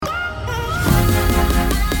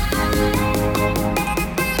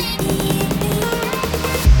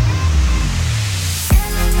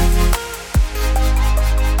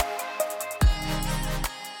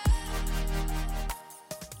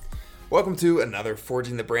Welcome to another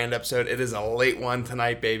Forging the Brand episode. It is a late one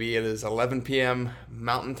tonight, baby. It is 11 p.m.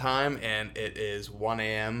 Mountain Time, and it is 1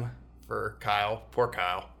 a.m. for Kyle. Poor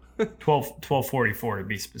Kyle. 12:44 to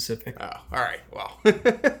be specific. Oh, all right. Well,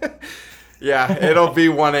 yeah, it'll be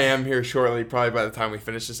 1 a.m. here shortly, probably by the time we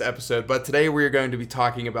finish this episode. But today we are going to be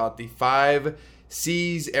talking about the 5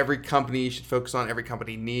 C's every company should focus on, every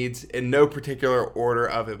company needs, in no particular order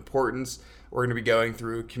of importance. We're going to be going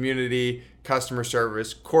through community, customer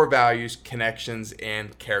service, core values, connections,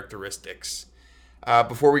 and characteristics.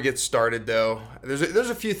 Before we get started, though, there's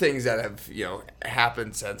a few things that have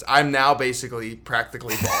happened since I'm now basically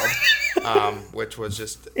practically bald, which was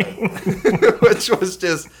just not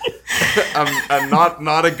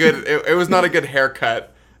a good. It was not a good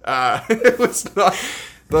haircut. It was not.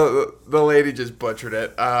 The lady just butchered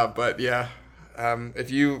it. But yeah,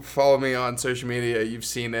 if you follow me on social media, you've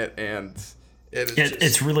seen it, and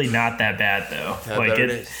it's really not that bad though.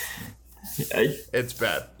 It's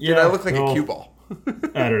bad. Yeah, I look like a cue ball.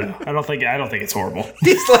 I don't know. I don't think it's horrible.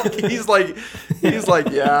 He's like,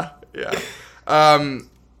 yeah.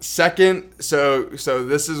 Second, so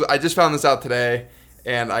this is, I just found this out today,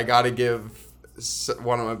 and I got to give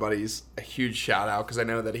one of my buddies a huge shout out because I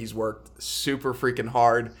know that he's worked super freaking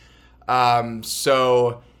hard.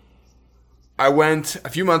 So I went a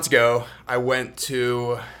few months ago. I went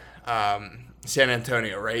to San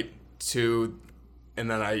Antonio, right? And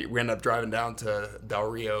then we ended up driving down to Del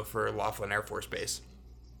Rio for Laughlin Air Force Base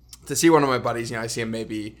to see one of my buddies. I see him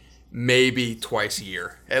maybe twice a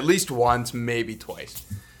year, at least once, maybe twice.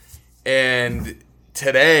 And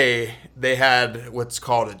today they had what's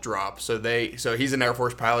called a drop. So he's an Air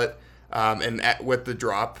Force pilot, and with the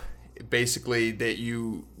drop, basically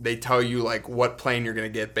they tell you like what plane you're gonna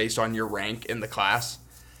get based on your rank in the class.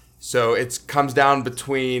 So it comes down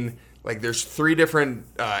between, like, there's 3 different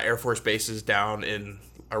Air Force bases down in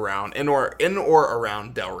or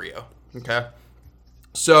around Del Rio. Okay,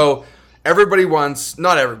 so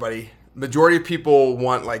not everybody. Majority of people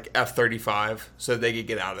want like F-35 so they could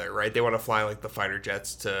get out of there, right? They want to fly like the fighter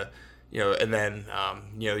jets to, and then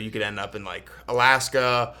you could end up in like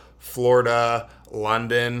Alaska, Florida,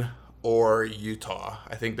 London, or Utah.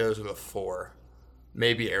 I think those are the 4.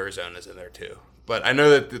 Maybe Arizona's in there too. But I know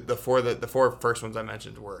that the 4 first ones I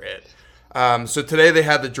mentioned were it. So today they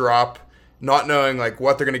had the drop, not knowing like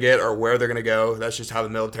what they're going to get or where they're going to go. That's just how the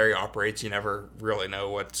military operates. You never really know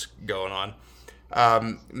what's going on.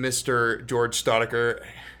 Mr. George Stoddard,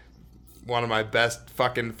 one of my best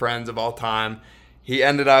fucking friends of all time, he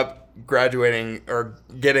ended up graduating or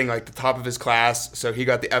getting like the top of his class. So he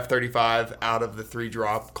got the F-35 out of the 3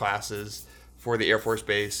 drop classes for the Air Force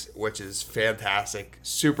Base, which is fantastic.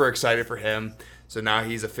 Super excited for him. So now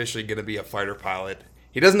he's officially going to be a fighter pilot.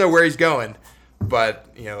 He doesn't know where he's going,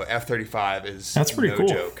 but F-35 is that's pretty cool.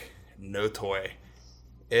 Joke, no toy.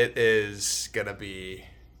 It is going to be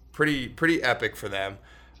pretty epic for them.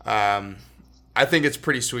 I think it's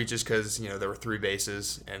pretty sweet just because there were 3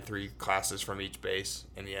 bases and 3 classes from each base,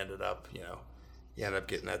 and he ended up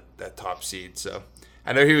getting that top seed. So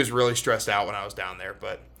I know he was really stressed out when I was down there,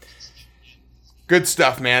 but good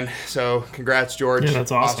stuff, man. So congrats, George. Yeah,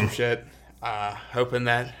 that's awesome shit. I'm hoping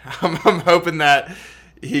that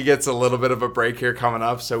he gets a little bit of a break here coming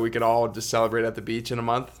up, so we can all just celebrate at the beach in a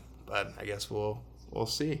month. But I guess we'll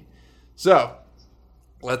see. So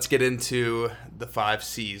let's get into the 5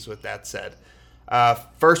 C's with that said.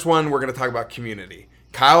 First one, we're going to talk about community.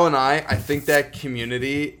 Kyle and I think that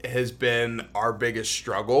community has been our biggest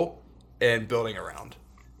struggle in building around.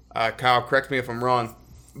 Kyle, correct me if I'm wrong,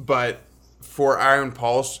 but for Iron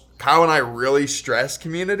Pulse, Kyle and I really stress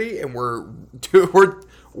community, and we're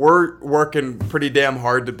working pretty damn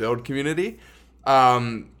hard to build community.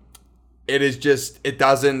 It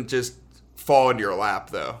doesn't just fall into your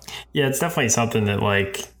lap, though. Yeah, it's definitely something that,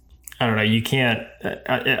 like, I don't know, you can't,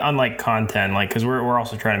 unlike content, like, because we're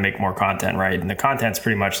also trying to make more content, right? And the content's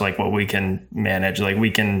pretty much like what we can manage. Like,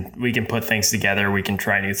 we can put things together, we can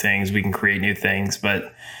try new things, we can create new things.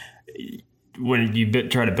 But when you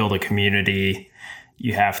try to build a community,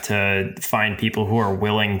 you have to find people who are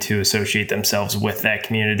willing to associate themselves with that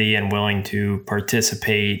community and willing to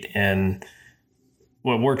participate in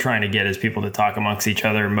what we're trying to get is people to talk amongst each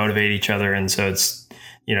other, motivate each other. And so it's,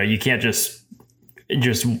 you can't just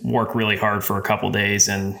work really hard for a couple days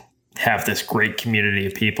and have this great community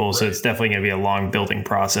of people. Right. So it's definitely going to be a long building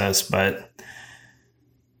process, but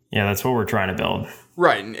yeah, that's what we're trying to build.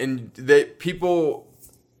 Right. And that people,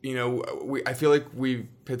 I feel like we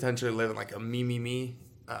potentially live in like a me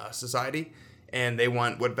society, and they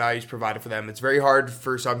want what values provided for them. It's very hard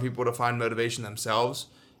for some people to find motivation themselves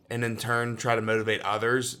and in turn try to motivate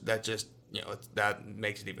others. That just that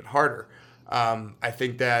makes it even harder. I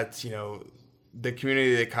think that, the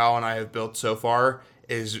community that Kyle and I have built so far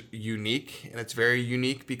is unique, and it's very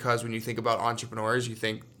unique because when you think about entrepreneurs, you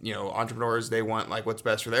think, entrepreneurs, they want like what's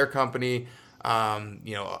best for their company.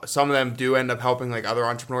 Some of them do end up helping like other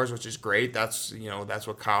entrepreneurs, which is great. That's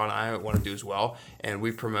what Kyle and I want to do as well. And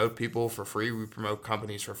we promote people for free. We promote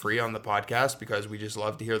companies for free on the podcast because we just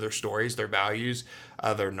love to hear their stories, their values,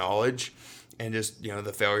 their knowledge, and just,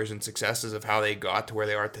 the failures and successes of how they got to where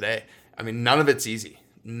they are today. I mean, none of it's easy.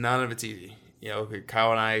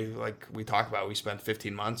 Kyle and I, like we talk about, we spent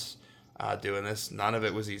 15 months doing this. None of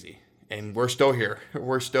it was easy. And we're still here.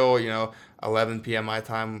 We're still, 11 p.m. my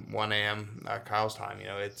time, 1 a.m. Kyle's time.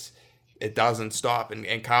 It doesn't stop.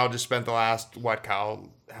 And Kyle just spent the last, Kyle,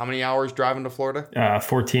 how many hours driving to Florida?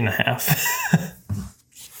 14 and a half.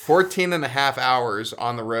 14 and a half hours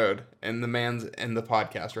on the road. And the man's in the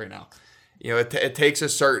podcast right now. It takes a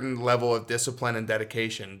certain level of discipline and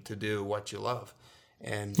dedication to do what you love.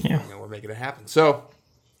 And we're making it happen. So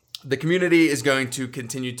the community is going to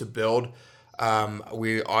continue to build.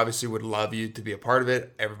 We obviously would love you to be a part of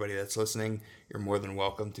it. Everybody that's listening, you're more than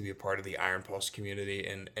welcome to be a part of the Iron Pulse community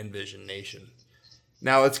and Envision Nation.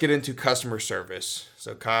 Now let's get into customer service.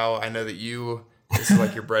 So Kyle, I know that this is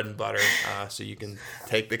like your bread and butter, so you can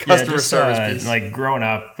take the customer service piece. Like growing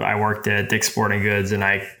up, I worked at Dick's Sporting Goods, and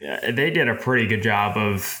they did a pretty good job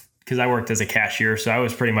because I worked as a cashier, so I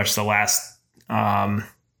was pretty much the last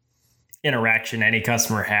interaction any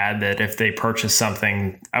customer had. That if they purchased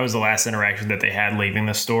something, I was the last interaction that they had leaving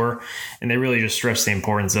the store. And they really just stressed the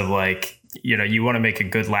importance of you want to make a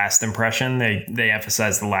good last impression. They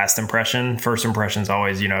emphasize the last impression. First impression is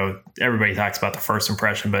always, everybody talks about the first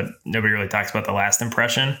impression, but nobody really talks about the last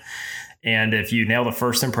impression. And if you nail the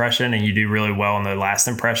first impression and you do really well in the last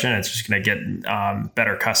impression, it's just going to get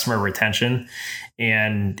better customer retention.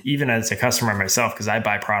 And even as a customer myself, because I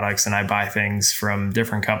buy products and I buy things from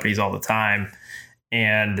different companies all the time.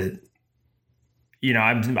 And,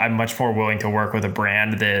 I'm much more willing to work with a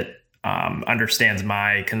brand that understands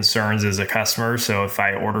my concerns as a customer. So if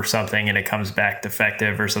I order something and it comes back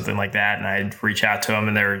defective or something like that, and I reach out to them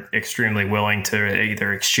and they're extremely willing to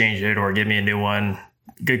either exchange it or give me a new one,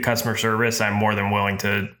 good customer service, I'm more than willing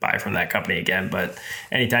to buy from that company again. But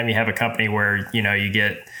anytime you have a company where, you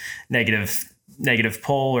get negative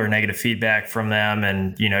pull or negative feedback from them,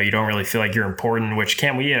 and, you don't really feel like you're important,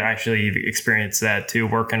 we actually experienced that too,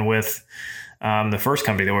 working with the first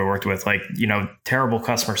company that we worked with, terrible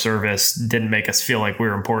customer service didn't make us feel like we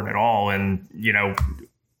were important at all. And,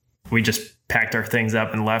 we just packed our things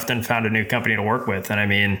up and left and found a new company to work with. And I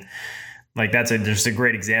mean, that's just a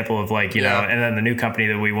great example of and then the new company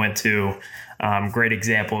that we went to, great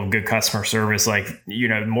example of good customer service,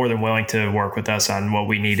 more than willing to work with us on what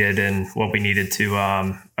we needed and what we needed to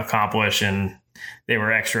accomplish. And they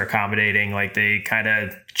were extra accommodating. They kind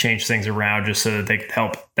of changed things around just so that they could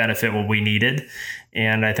help benefit what we needed.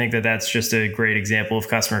 And I think that that's just a great example of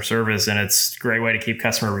customer service. And it's a great way to keep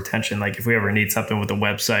customer retention. If we ever need something with a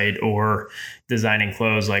website or designing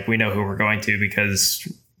clothes, we know who we're going to because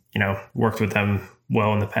worked with them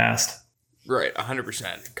well in the past. Right,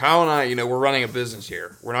 100%. Kyle and I, we're running a business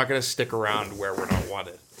here. We're not going to stick around where we're not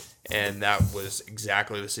wanted. And that was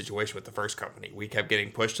exactly the situation with the first company. We kept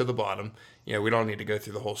getting pushed to the bottom. We don't need to go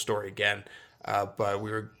through the whole story again. But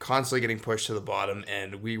we were constantly getting pushed to the bottom,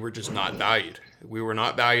 and we were just not valued. We were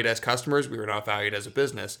not valued as customers. We were not valued as a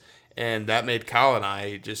business. And that made Kyle and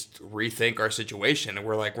I just rethink our situation. And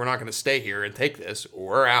we're like, we're not going to stay here and take this.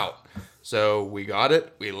 We're out. So we got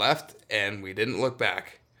it, we left, and we didn't look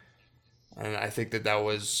back. And I think that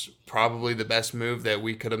was probably the best move that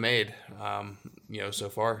we could have made, so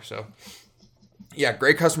far. So, yeah,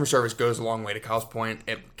 great customer service goes a long way. To Kyle's point,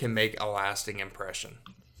 it can make a lasting impression.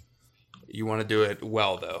 You want to do it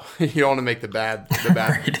well, though. You don't want to make the bad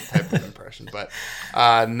right. type of impression. But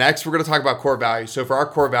next, we're going to talk about core values. So for our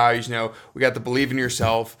core values, we got the believe in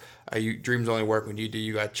yourself. Dreams only work when you do.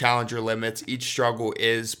 You got to challenge your limits. Each struggle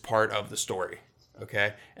is part of the story.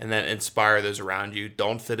 Okay? And then inspire those around you.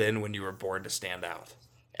 Don't fit in when you were born to stand out.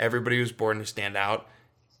 Everybody was born to stand out.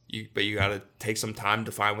 But you got to take some time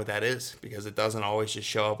to find what that is, because it doesn't always just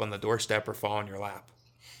show up on the doorstep or fall in your lap.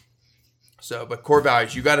 So, but core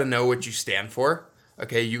values, you got to know what you stand for.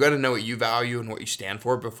 Okay, you got to know what you value and what you stand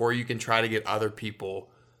for before you can try to get other people,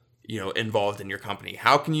 involved in your company.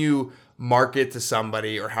 How can you market to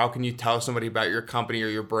somebody, or how can you tell somebody about your company or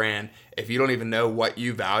your brand if you don't even know what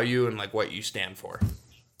you value and what you stand for,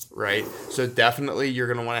 right? So definitely you're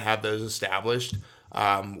going to want to have those established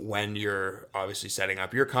when you're obviously setting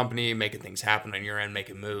up your company, making things happen on your end,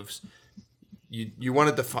 making moves. You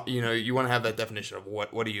want to you want to have that definition of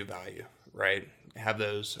what do you value, right? Have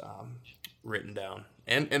those written down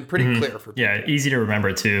and pretty clear for people. Yeah, easy to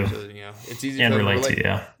remember too. So, it's easy and to relate to.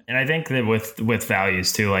 Yeah, and I think that with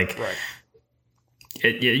values too, like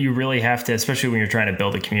you really have to, especially when you're trying to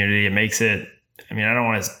build a community. It makes it. I mean, I don't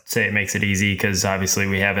want to say it makes it easy because obviously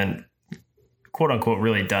we haven't, quote unquote,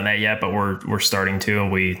 really done that yet, but we're starting to,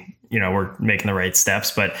 and we're making the right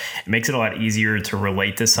steps. But it makes it a lot easier to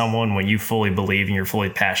relate to someone when you fully believe and you're fully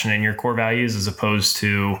passionate in your core values, as opposed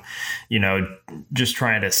to, just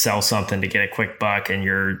trying to sell something to get a quick buck and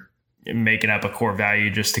you're making up a core value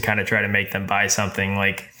just to kind of try to make them buy something.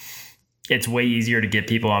 Like, it's way easier to get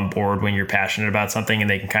people on board when you're passionate about something and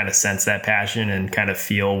they can kind of sense that passion and kind of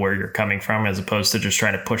feel where you're coming from, as opposed to just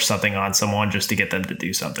trying to push something on someone just to get them to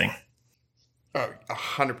do something. Oh,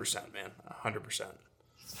 100%, man. 100%.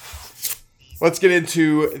 Let's get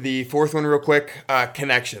into the fourth one real quick.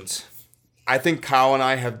 Connections. I think Kyle and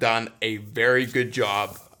I have done a very good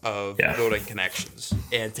job of building connections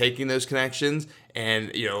and taking those connections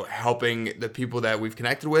and, helping the people that we've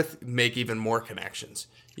connected with make even more connections.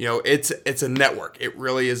 It's a network. It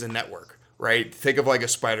really is a network, right? Think of like a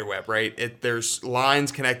spider web, right? There's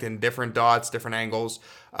lines connecting different dots, different angles.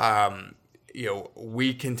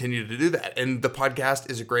 We continue to do that. And the podcast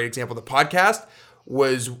is a great example. The podcast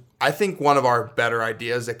was, I think, one of our better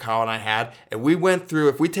ideas that Kyle and I had. And we went through,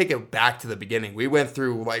 if we take it back to the beginning, we went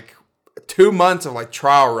through like 2 months of like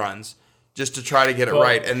trial runs just to try to get it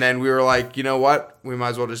right. And then we were like, you know what? We might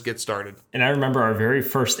as well just get started. And I remember our very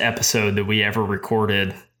first episode that we ever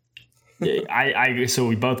recorded. So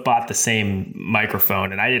we both bought the same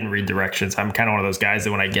microphone, and I didn't read directions. I'm kind of one of those guys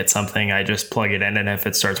that when I get something, I just plug it in, and if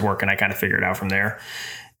it starts working, I kind of figure it out from there.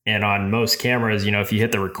 And on most cameras, if you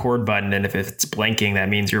hit the record button and if it's blinking, that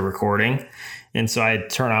means you're recording. And so I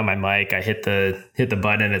turn on my mic, I hit the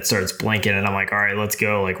button, and it starts blinking, and I'm like, all right, let's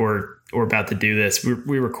go. Like we're about to do this.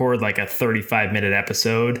 We record like a 35-minute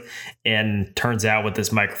episode, and turns out with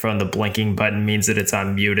this microphone, the blinking button means that it's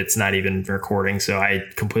on mute. It's not even recording. So I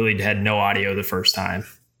completely had no audio the first time.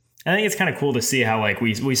 I think it's kind of cool to see how like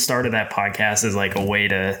we started that podcast as like a way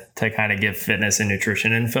to kind of give fitness and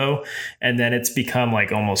nutrition info. And then it's become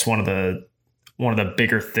like almost one of the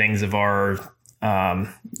bigger things of our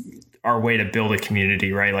way to build a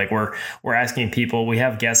community, right? Like we're asking people, we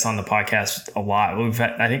have guests on the podcast a lot.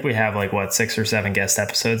 I think we have like 6 or 7 guest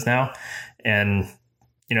episodes now, and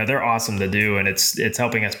they're awesome to do. And it's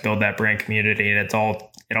helping us build that brand community. And it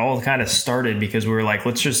all kind of started because we were like,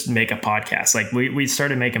 let's just make a podcast. Like we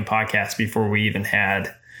started making podcasts before we even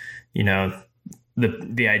had,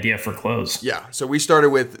 the idea for clothes. Yeah. So we started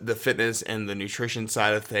with the fitness and the nutrition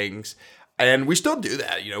side of things. And we still do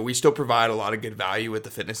that. We still provide a lot of good value with the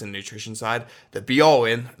fitness and nutrition side. The Be All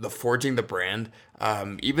In, the forging the brand,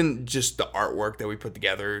 even just the artwork that we put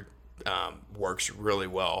together works really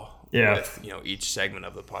well with each segment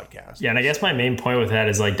of the podcast. Yeah, and I guess my main point with that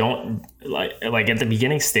is like don't like at the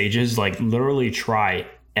beginning stages, like literally try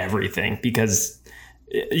everything, because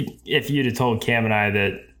if you'd have told Cam and I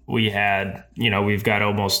that we had, we've got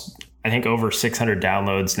almost, I think, over 600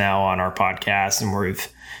 downloads now on our podcast, and we've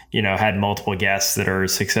had multiple guests that are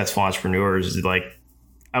successful entrepreneurs. Like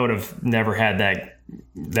I would have never had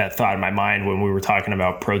that thought in my mind when we were talking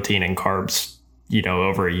about protein and carbs,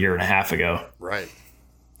 over a year and a half ago. Right.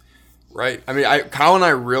 I mean, Kyle and I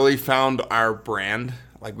really found our brand.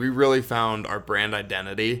 Like we really found our brand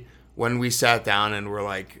identity when we sat down and we're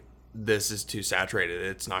like, this is too saturated.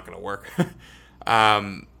 It's not going to work.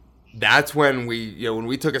 That's when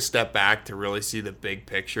we took a step back to really see the big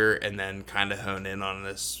picture and then kind of hone in on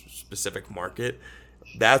this specific market.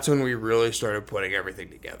 That's when we really started putting everything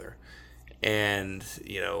together. And,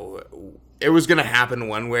 it was going to happen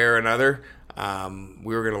one way or another.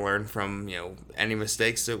 We were going to learn from, any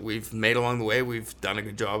mistakes that we've made along the way. We've done a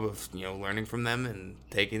good job of, learning from them and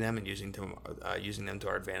taking them and using them to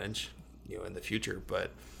our advantage, in the future.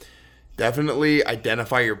 But definitely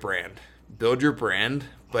identify your brand, build your brand.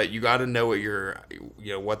 But you got to know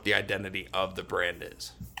what the identity of the brand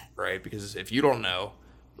is, right? Because if you don't know,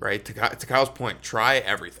 right, to Kyle's point, try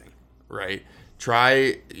everything, right?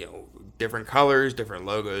 Try, different colors, different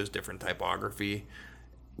logos, different typography.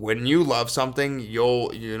 When you love something,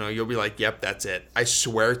 you'll be like, yep, that's it. I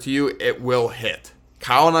swear to you, it will hit.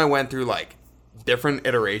 Kyle and I went through like different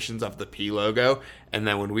iterations of the P logo, and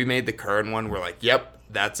then when we made the current one, we're like, yep,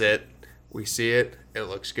 that's it. We see it. It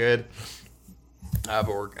looks good.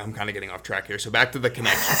 But I'm kind of getting off track here. So back to the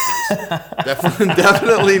connection piece.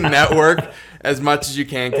 Definitely network as much as you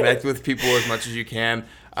can. Connect with people as much as you can.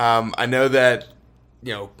 I know that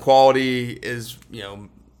quality is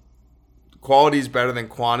better than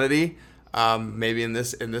quantity. maybe in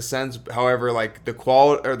this sense. However, like the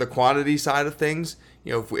quality or the quantity side of things,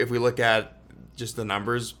 if we look at just the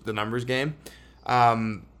numbers game,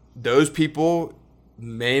 those people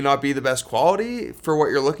may not be the best quality for what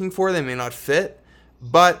you're looking for. They may not fit,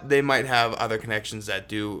 but they might have other connections that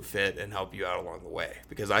do fit and help you out along the way.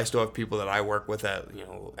 Because I still have people that I work with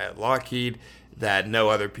at Lockheed that know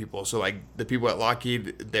other people. So like the people at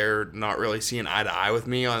Lockheed, they're not really seeing eye to eye with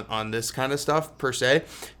me on this kind of stuff per se,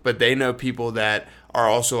 but they know people that are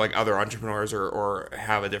also like other entrepreneurs or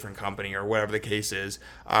have a different company or whatever the case is,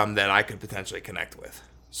 that I could potentially connect with.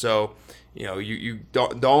 So, you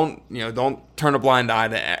don't turn a blind eye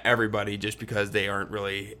to everybody just because they aren't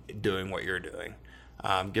really doing what you're doing.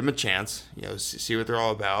 Give them a chance, see what they're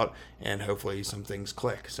all about, and hopefully some things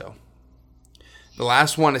click. So the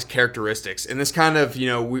last one is characteristics. And this kind of,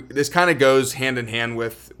 this kind of goes hand in hand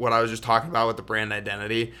with what I was just talking about with the brand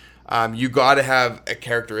identity. You got to have a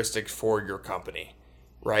characteristic for your company,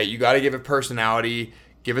 right? You got to give it personality,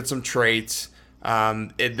 give it some traits.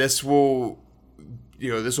 This will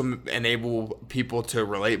enable people to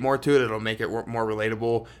relate more to it. It'll make it more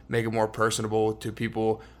relatable, make it more personable to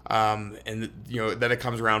people. And then it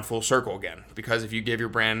comes around full circle again. Because if you give your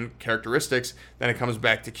brand characteristics, then it comes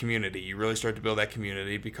back to community. You really start to build that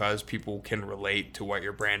community because people can relate to what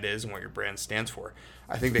your brand is and what your brand stands for.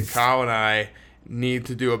 I think that Kyle and I need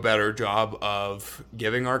to do a better job of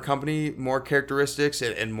giving our company more characteristics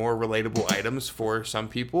and more relatable items for some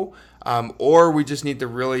people, or we just need to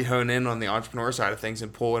really hone in on the entrepreneur side of things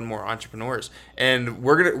and pull in more entrepreneurs. And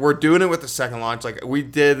we're doing it with the second launch. Like we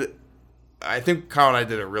did, I think Kyle and I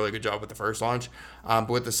did a really good job with the first launch, but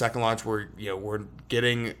with the second launch, we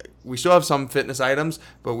still have some fitness items,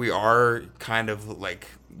 but we are kind of like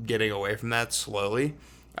getting away from that slowly.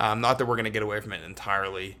 Not that we're going to get away from it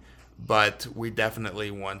entirely, but we definitely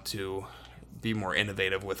want to be more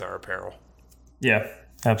innovative with our apparel. Yeah,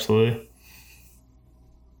 absolutely.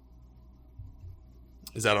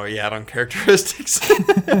 Is that all you had on characteristics? I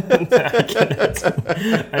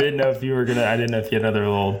didn't know if you were gonna. I didn't know if you had another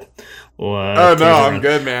little. Oh no, I'm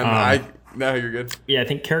good, man. No, you're good. Yeah, I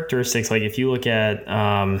think characteristics. Like if you look at,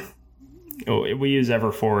 we use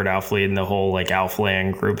Everforward, Alphlead, and the whole like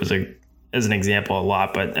Alphland group as an example a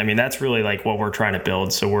lot, but I mean that's really like what we're trying to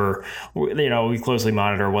build. So we closely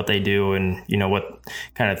monitor what they do and what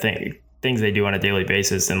kind of things they do on a daily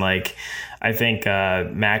basis. And like I think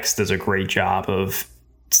Max does a great job of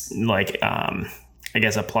like I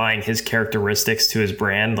guess applying his characteristics to his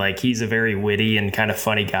brand. Like he's a very witty and kind of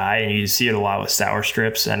funny guy, and you see it a lot with Sour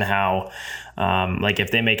Strips and how like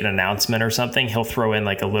if they make an announcement or something, he'll throw in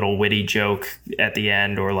like a little witty joke at the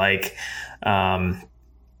end, or like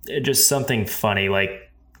just something funny.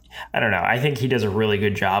 Like, I don't know. I think he does a really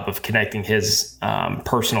good job of connecting his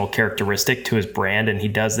personal characteristic to his brand. And he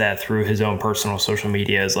does that through his own personal social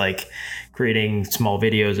media, is like creating small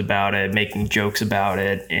videos about it, making jokes about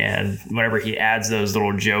it. And whenever he adds those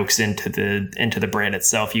little jokes into the brand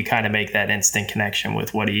itself, you kind of make that instant connection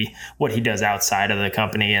with what he does outside of the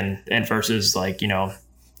company and versus like,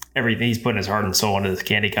 everything. He's putting his heart and soul into this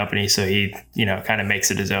candy company. So he, kind of makes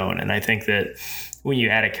it his own. And I think that when you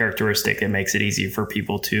add a characteristic, it makes it easy for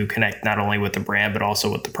people to connect not only with the brand, but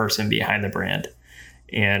also with the person behind the brand.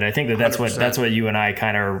 And I think that's 100%. That's what you and I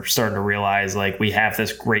kind of starting to realize. Like we have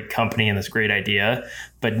this great company and this great idea,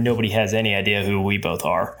 but nobody has any idea who we both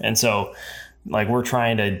are. And so like we're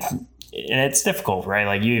trying to, and it's difficult, right?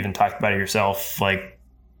 Like you even talked about it yourself, like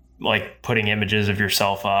putting images of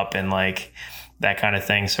yourself up and like that kind of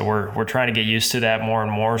thing. So we're trying to get used to that more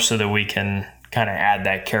and more so that we can kind of add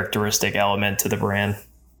that characteristic element to the brand.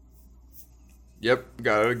 Yep,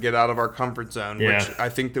 got to get out of our comfort zone, yeah. Which I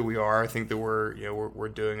think that we are. I think that we're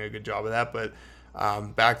doing a good job of that. But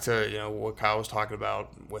back to what Kyle was talking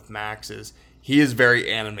about with Max is he is very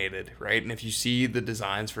animated, right? And if you see the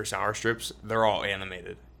designs for Sour Strips, they're all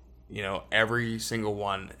animated. Every single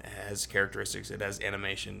one has characteristics. It has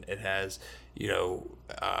animation. It has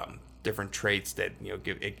different traits that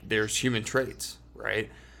there's human traits, right?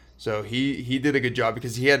 So he did a good job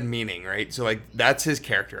because he had meaning, right? So like that's his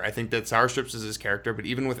character. I think that Sour Strips is his character, but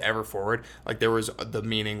even with Everforward, like there was the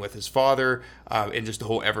meaning with his father and just the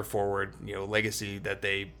whole Everforward, legacy that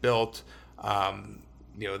they built,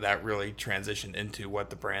 that really transitioned into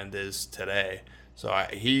what the brand is today. So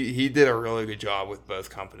he did a really good job with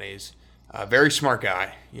both companies. Very smart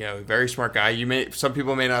guy, very smart guy. Some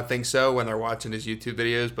people may not think so when they're watching his YouTube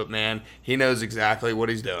videos, but man, he knows exactly what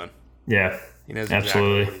he's doing. Yeah. He knows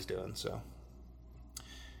exactly what he's doing. So,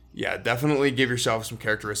 yeah, definitely give yourself some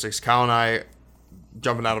characteristics. Kyle and I,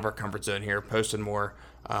 jumping out of our comfort zone here, posting more.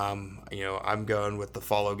 I'm going with the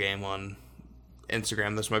follow game on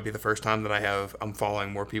Instagram. This might be the first time that I'm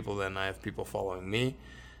following more people than I have people following me.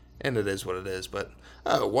 And it is what it is. But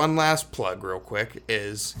one last plug real quick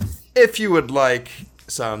is if you would like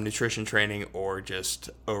some nutrition training or just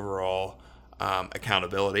overall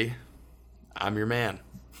accountability, I'm your man.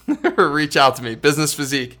 Reach out to me, Business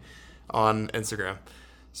Physique on Instagram.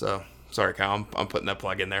 So, sorry, Kyle, I'm putting that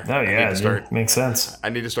plug in there. Oh, yeah, dude. Makes sense. I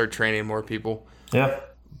need to start training more people. Yeah.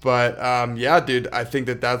 But, yeah, dude, I think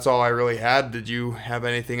that's all I really had. Did you have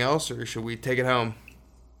anything else, or should we take it home?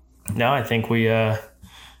 No, I think we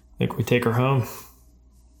take her home.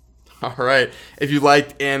 All right. If you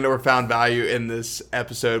liked and or found value in this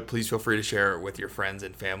episode, please feel free to share it with your friends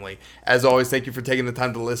and family. As always, thank you for taking the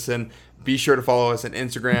time to listen. Be sure to follow us on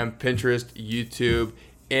Instagram, Pinterest, YouTube,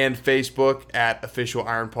 and Facebook at Official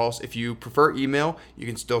Iron Pulse. If you prefer email, you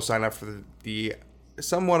can still sign up for the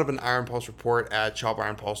somewhat of an Iron Pulse report at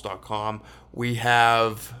shopironpulse.com. We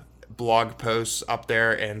have blog posts up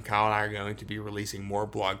there, and Kyle and I are going to be releasing more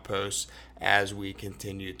blog posts as we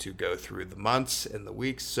continue to go through the months and the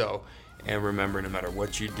weeks. And remember, no matter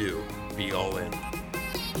what you do, be all in.